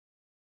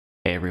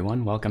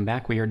everyone, welcome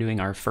back. We are doing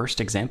our first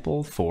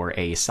example for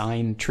a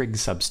sine trig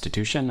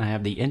substitution. I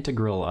have the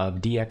integral of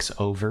dx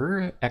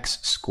over x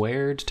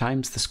squared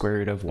times the square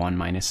root of 1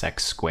 minus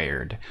x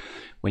squared.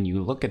 When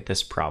you look at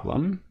this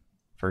problem,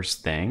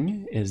 first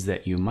thing is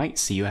that you might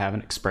see you have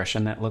an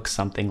expression that looks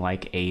something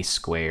like a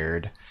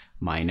squared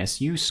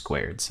minus u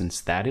squared.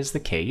 Since that is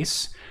the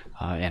case,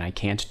 and I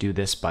can't do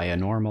this by a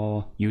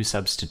normal u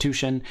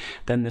substitution,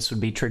 then this would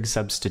be trig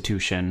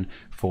substitution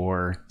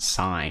for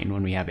sine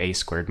when we have a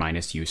squared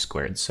minus u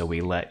squared. So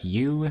we let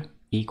u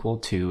equal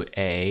to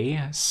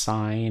a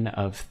sine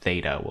of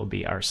theta will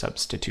be our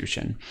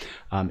substitution.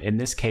 In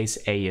this case,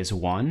 a is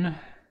 1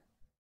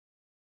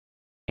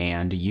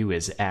 and u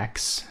is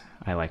x.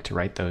 I like to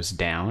write those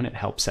down. It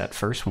helps at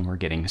first when we're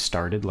getting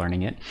started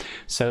learning it.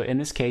 So in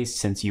this case,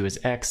 since u is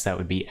x, that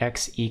would be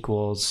x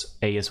equals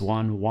a is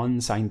 1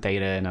 sine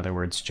theta. In other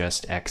words,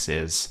 just x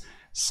is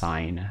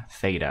sine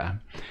theta.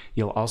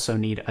 You'll also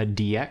need a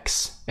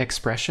dx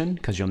expression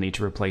because you'll need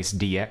to replace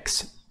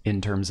dx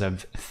in terms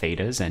of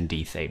thetas and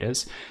d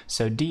thetas.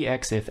 So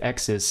dx, if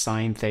x is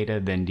sine theta,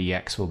 then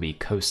dx will be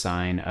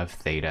cosine of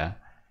theta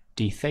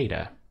d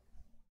theta.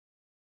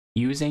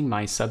 Using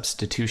my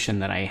substitution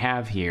that I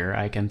have here,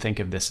 I can think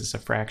of this as a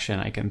fraction.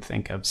 I can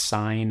think of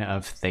sine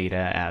of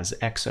theta as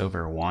x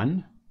over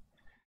 1.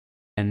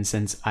 And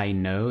since I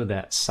know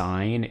that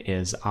sine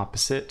is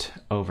opposite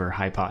over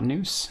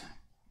hypotenuse,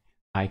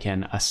 I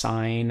can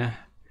assign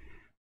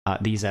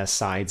these as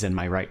sides in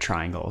my right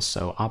triangle.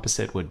 So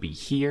opposite would be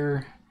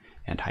here,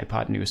 and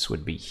hypotenuse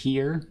would be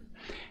here.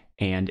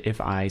 And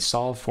if I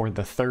solve for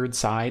the third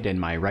side in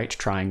my right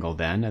triangle,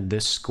 then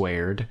this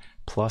squared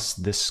plus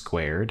this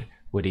squared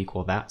would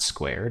equal that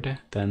squared,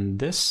 then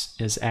this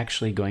is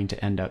actually going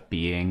to end up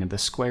being the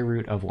square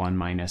root of 1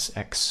 minus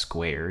x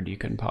squared. You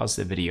can pause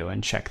the video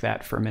and check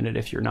that for a minute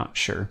if you're not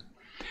sure.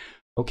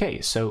 Okay,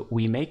 so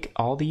we make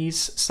all these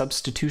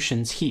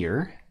substitutions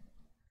here,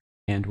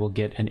 and we'll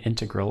get an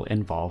integral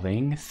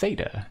involving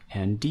theta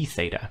and d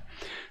theta.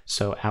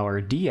 So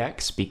our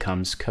dx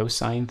becomes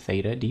cosine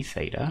theta d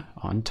theta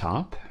on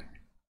top.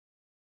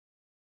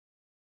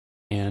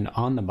 And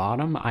on the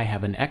bottom, I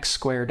have an x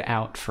squared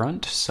out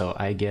front, so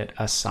I get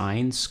a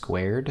sine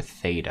squared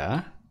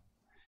theta.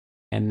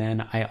 And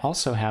then I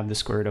also have the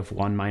square root of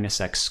 1 minus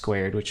x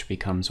squared, which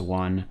becomes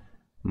 1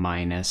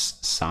 minus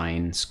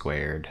sine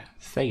squared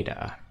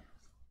theta.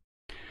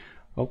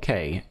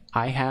 Okay,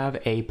 I have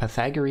a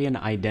Pythagorean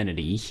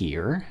identity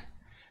here.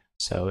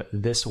 So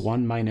this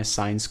 1 minus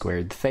sine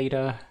squared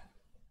theta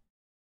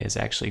is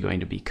actually going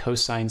to be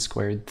cosine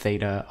squared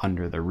theta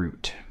under the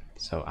root.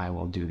 So I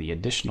will do the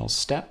additional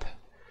step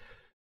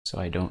so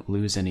I don't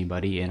lose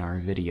anybody in our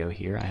video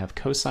here. I have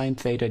cosine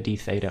theta d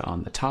theta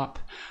on the top.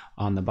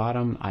 On the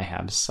bottom, I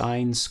have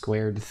sine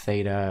squared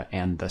theta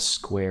and the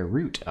square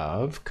root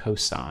of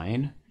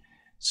cosine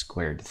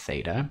squared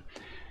theta.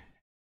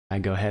 I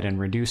go ahead and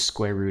reduce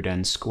square root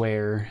and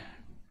square.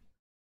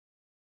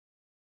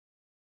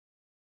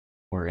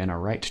 We're in a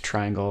right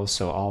triangle,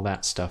 so all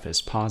that stuff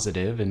is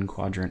positive in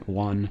quadrant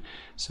 1.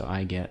 So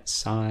I get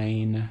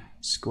sine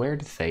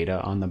squared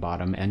theta on the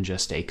bottom and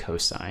just a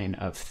cosine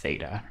of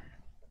theta.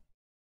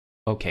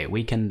 Okay,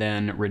 we can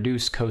then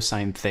reduce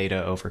cosine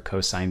theta over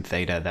cosine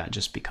theta. That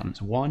just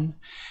becomes 1.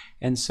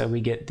 And so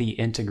we get the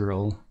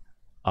integral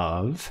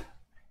of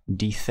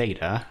d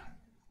theta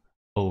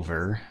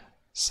over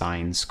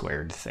sine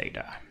squared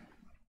theta.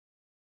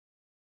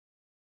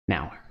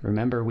 Now,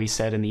 remember we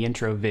said in the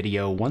intro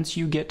video, once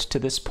you get to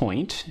this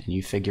point and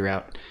you figure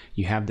out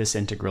you have this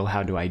integral,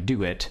 how do I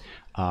do it?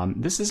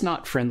 This is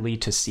not friendly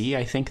to see,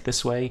 I think,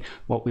 this way.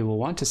 What we will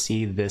want to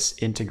see this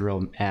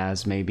integral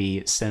as,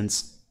 maybe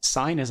since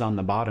sine is on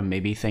the bottom,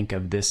 maybe think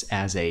of this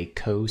as a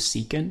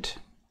cosecant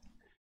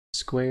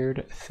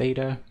squared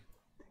theta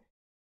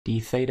d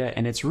theta,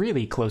 and it's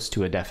really close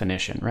to a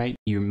definition, right?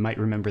 You might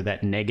remember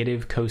that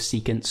negative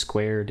cosecant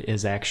squared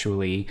is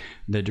actually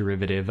the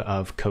derivative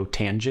of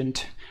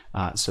cotangent.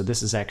 So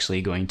this is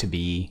actually going to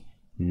be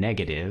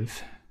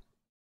negative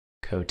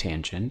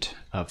cotangent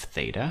of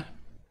theta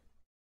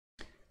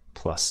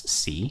plus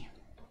c.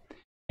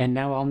 And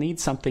now I'll need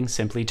something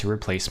simply to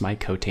replace my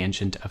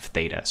cotangent of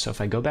theta. So if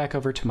I go back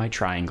over to my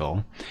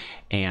triangle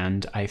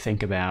and I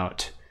think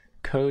about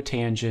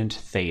cotangent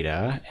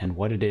theta and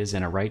what it is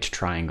in a right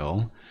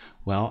triangle,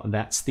 well,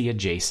 that's the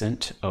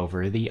adjacent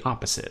over the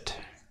opposite,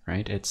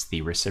 right? It's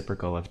the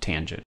reciprocal of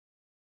tangent.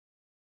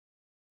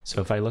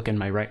 So if I look in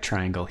my right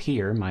triangle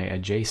here, my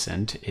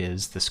adjacent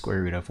is the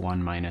square root of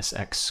 1 minus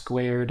x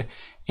squared,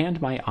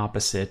 and my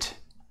opposite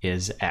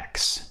is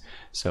x.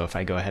 So if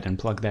I go ahead and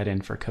plug that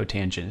in for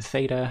cotangent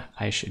theta,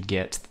 I should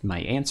get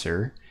my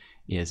answer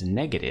is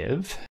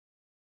negative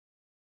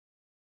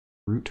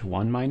root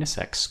 1 minus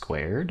x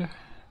squared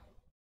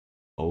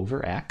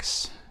over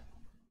x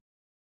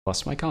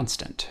plus my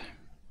constant.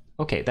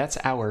 Okay, that's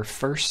our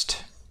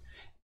first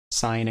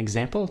sine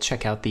example.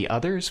 Check out the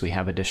others. We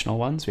have additional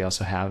ones. We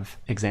also have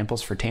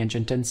examples for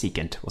tangent and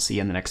secant. We'll see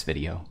you in the next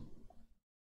video.